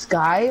was this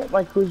guy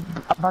like who was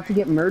about to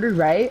get murdered,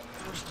 right?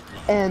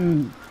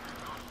 And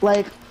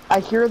like I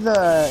hear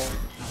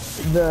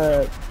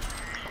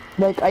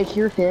I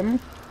hear him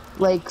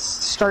like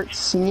start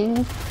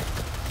singing,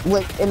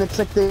 like, and it's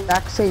like the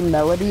exact same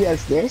melody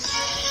as this.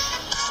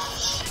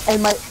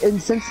 And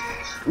since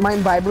mine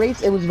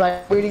vibrates, it was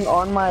vibrating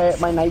on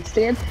my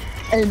nightstand,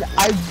 and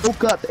I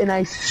woke up and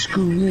I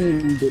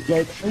screamed.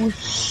 Like, I was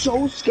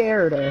so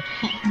scared,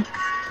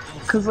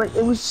 cause like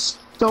it was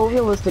so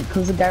realistic.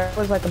 Cause the guy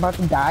was like about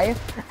to die,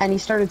 and he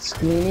started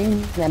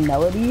screaming that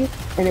melody,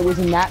 and it was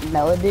in that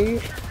melody,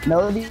 and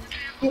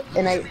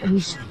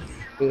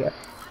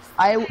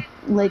I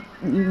like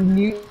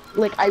knew,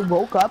 like I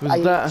woke up,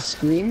 I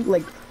screamed,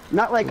 like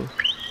not like.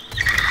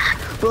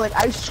 But like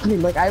I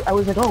screamed, like I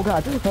was like, oh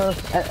god,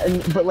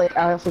 but like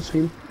I also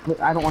screamed.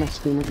 But I don't want to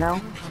scream it now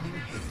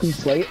because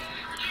it's late.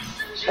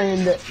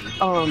 And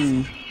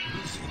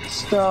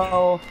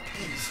so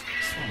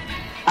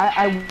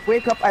I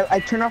wake up, I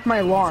turn off my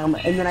alarm,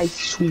 and then I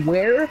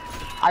swear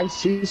I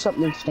see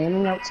something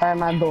standing outside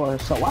my door.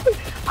 So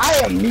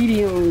I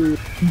immediately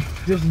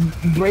just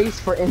brace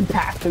for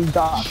impact and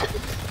duck.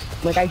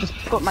 Like I just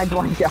put my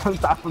blanket on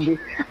top of me.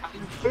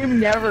 I've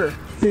never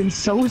been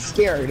so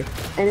scared,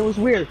 and it was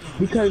weird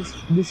because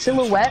the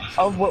silhouette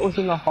of what was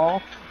in the hall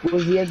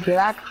was the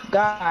exact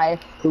guy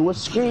who was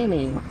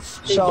screaming.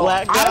 So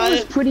I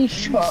was pretty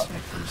shook.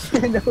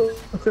 And it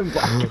wasn't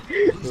black.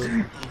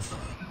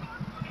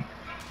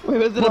 Wait,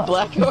 was it a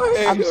black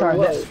guy? I'm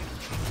sorry.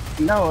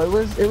 No,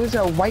 it was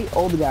a white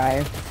old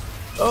guy.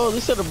 Oh,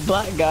 this is a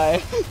black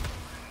guy.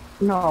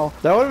 No.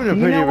 That would have been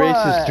a pretty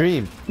racist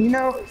dream. You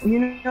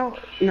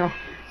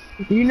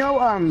know,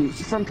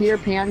 from Peter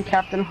Pan,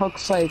 Captain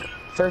Hook's like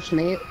first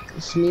mate,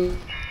 Smee.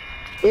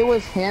 It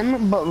was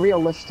him, but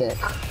realistic.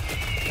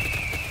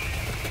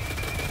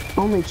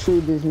 Only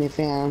true Disney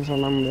fans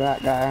remember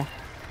that guy.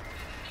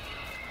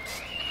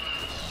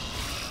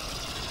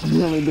 I'm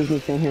the only Disney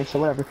fan here, so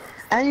whatever.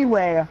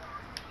 Anyway,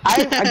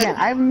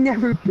 I've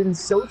never been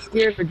so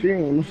scared of a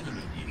dream.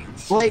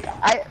 Like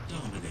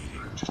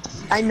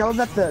I know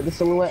that the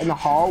silhouette in the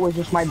hall was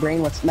just my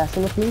brain was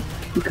messing with me,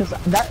 because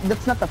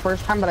that's not the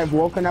first time that I've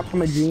woken up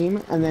from a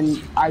dream and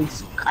then I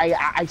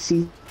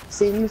see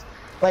things.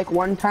 Like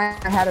one time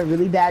I had a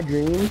really bad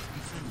dream.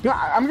 You know,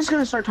 I'm just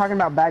gonna start talking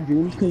about bad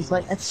dreams because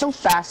like it's so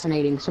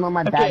fascinating. Some of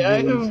my bad dreams. Okay,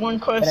 I have one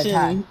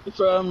question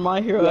from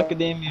My Hero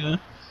Academia.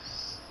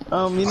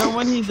 You know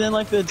when he's in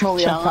like the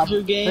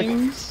Challenger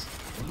games?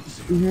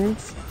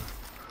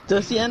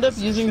 Does he end up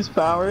using his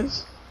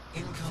powers?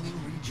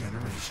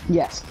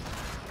 Yes.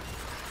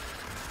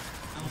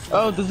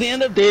 Oh, does he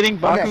end up dating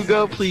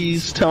Bakugo? Okay.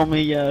 Please tell me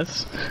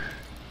yes.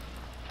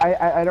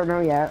 I don't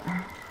know yet.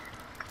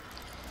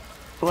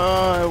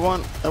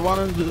 Well, I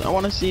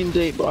want to see him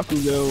date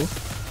Bakugo.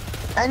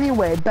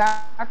 Anyway,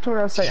 back to what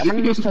I was saying. I'm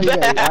gonna just tell you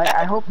guys.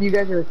 I hope you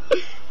guys are.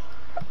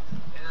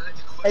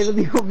 I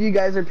really hope you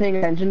guys are paying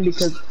attention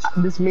because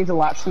this means a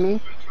lot to me.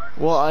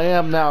 Well, I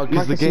am now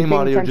because the game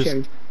audio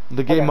just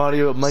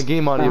my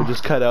game audio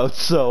just cut out.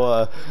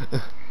 So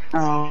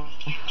Oh.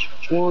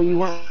 Well, you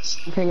weren't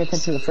paying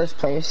attention in the first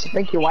place.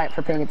 Thank you, Wyatt,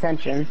 for paying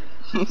attention.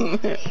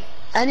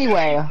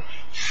 Anyway.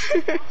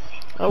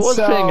 I was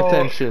paying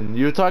attention.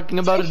 You were talking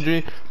about a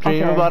dream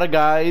about a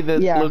guy that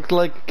looked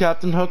like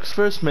Captain Hook's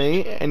first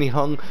mate, and he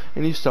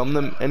sung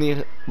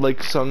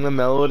the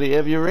melody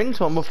of your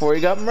ringtone before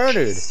he got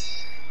murdered.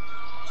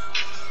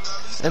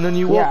 And then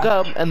you woke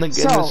up, and the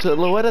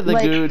silhouette of the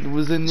dude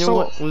was in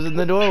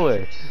the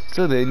doorway.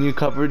 So then you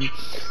covered.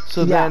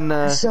 So then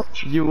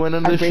you went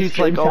under the sheets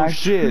like, oh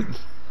shit.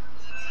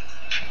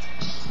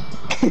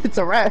 It's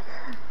a rat.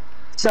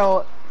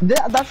 So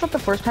that's not the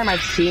first time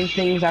I've seen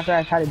things after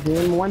I've had a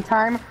dream. One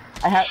time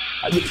I had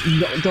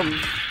don't make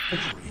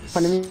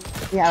fun of me.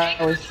 Yeah,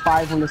 I was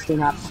 5 when this thing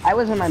happened. I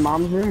was in my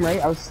mom's room, right?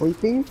 I was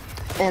sleeping,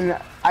 and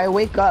I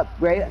wake up,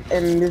 right?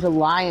 And there's a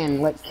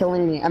lion like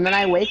killing me. And then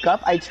I wake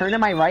up, I turn to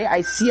my right,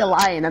 I see a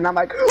lion, and I'm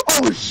like,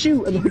 oh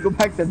shoot! And then I go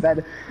back to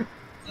bed.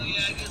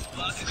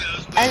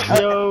 And,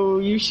 yo,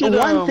 you should.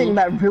 One thing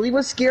that really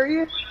was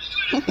scary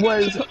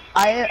was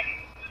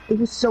it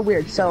was so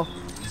weird. So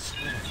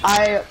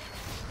I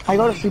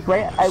go to sleep,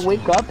 right? I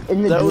wake up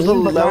in the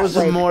dream, but that was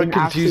not, a more like,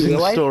 confusing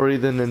story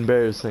than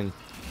embarrassing.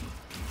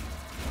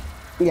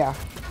 Yeah.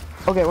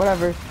 Okay,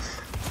 whatever.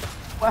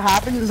 What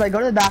happens is I go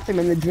to the bathroom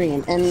in the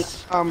dream, and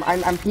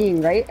I'm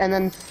peeing, right? And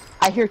then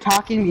I hear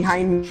talking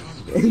behind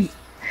me.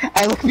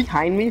 I look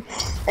behind me,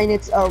 and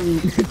it's Kung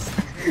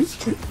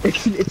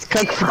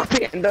Fu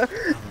Panda,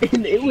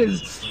 and it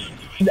was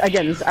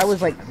again. I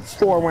was like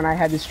 4 when I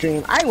had this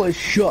dream. I was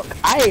shook.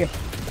 I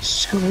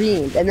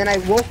screamed, and then I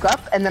woke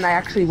up, and then I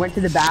actually went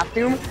to the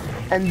bathroom,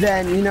 and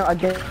then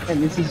again,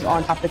 and this is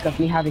on topic of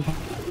me having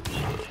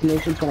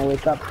hallucinations when I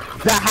wake up.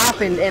 That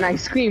happened, and I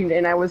screamed,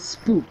 and I was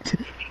spooked.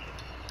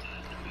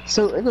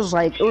 So it was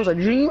like it was a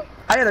dream.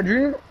 I had a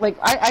dream. Like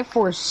I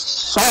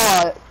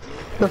foresaw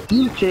the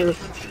future.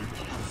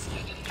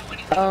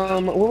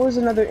 What was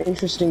another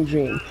interesting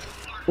dream?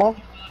 Well,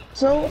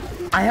 So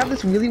I have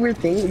this really weird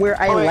thing where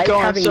I like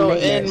having so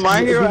nightmares. in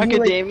My Hero If you,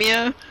 like-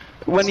 Academia,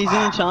 when he's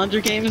in the Challenger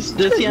games,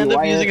 does he end up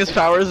Wyatt. using his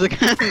powers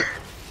again?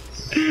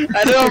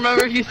 I don't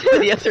remember if you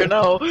said yes or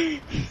no. I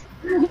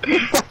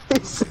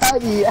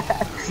said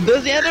yes.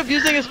 Does he end up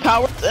using his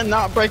powers and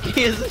not breaking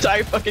his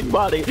entire fucking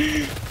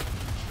body?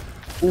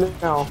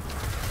 No.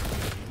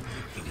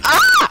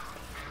 Ah!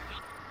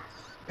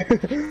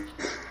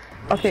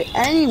 Okay,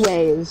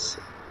 anyways,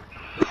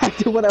 back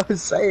to what I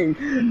was saying.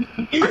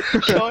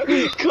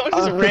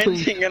 Cohen's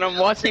ranting and I'm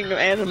watching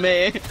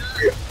anime.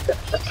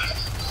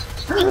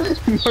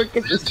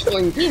 Marcus is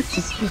killing.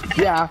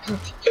 Yeah.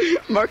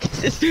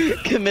 Marcus is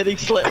committing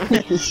slit.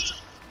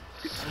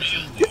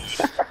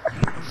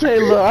 Hey,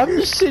 look, I'm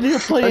just sitting here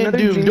playing Another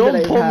Doom. dream Don't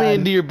that I've pull me had.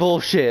 into your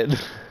bullshit.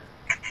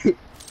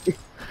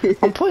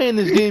 I'm playing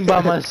this game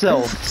by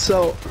myself.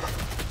 So,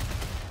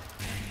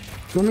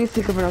 let me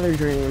think of another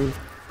dream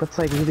that's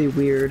like really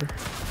weird.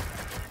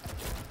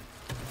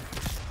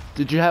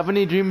 Did you have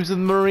any dreams with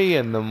Marie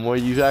in them where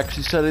you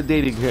actually started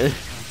dating her?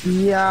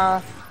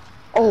 Yeah.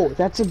 Oh,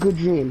 that's a good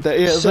dream. Yeah, I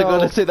was like,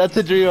 gonna say that's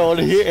a dream I want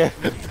to hear.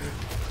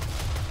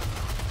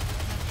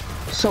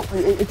 So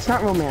it's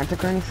not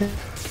romantic or anything.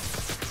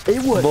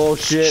 It was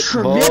Bullshit.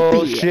 trippy.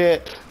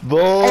 Bullshit.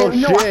 Oh,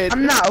 no, Bullshit.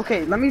 I'm not.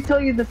 Okay, let me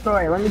tell you the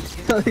story. Let me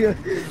tell you.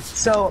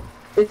 So,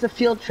 it's a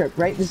field trip,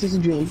 right? This is a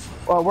dream.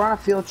 We're on a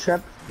field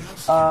trip.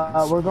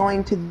 We're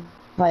going to,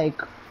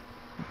 like,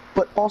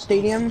 football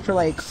stadium for,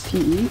 like,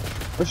 PE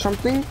or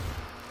something.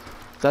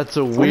 That's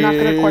a I'm weird. not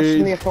gonna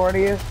question the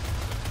authority of...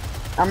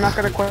 I'm not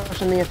gonna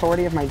question the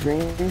authority of my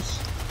dreams.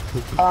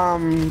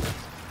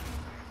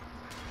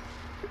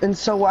 And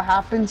so what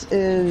happens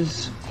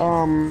is,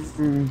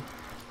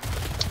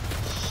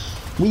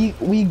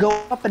 we go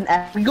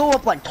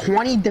up like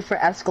 20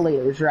 different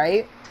escalators,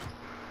 right?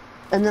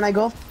 And then I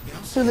go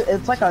through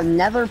it's like a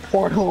nether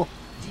portal.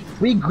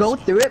 We go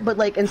through it, but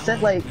like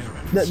instead like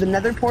the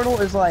nether portal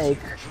is like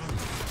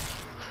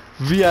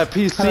VIP how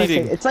do I say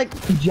seating. it? It's like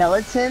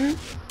gelatin.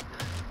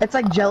 It's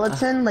like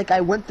gelatin. Like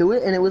I went through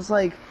it and it was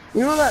like,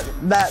 you know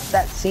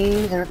that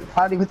scene in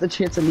Cloudy with a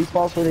Chance of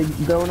Meatballs where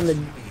they go into the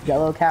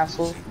Jello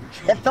castle?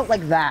 It felt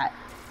like that.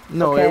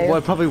 No, okay?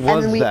 it probably was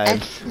and then we that.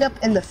 ended up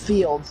in the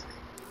field.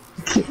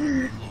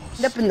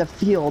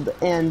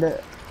 And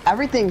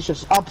everything's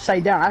just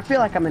upside down. I feel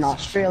like I'm in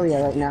Australia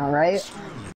right now, right?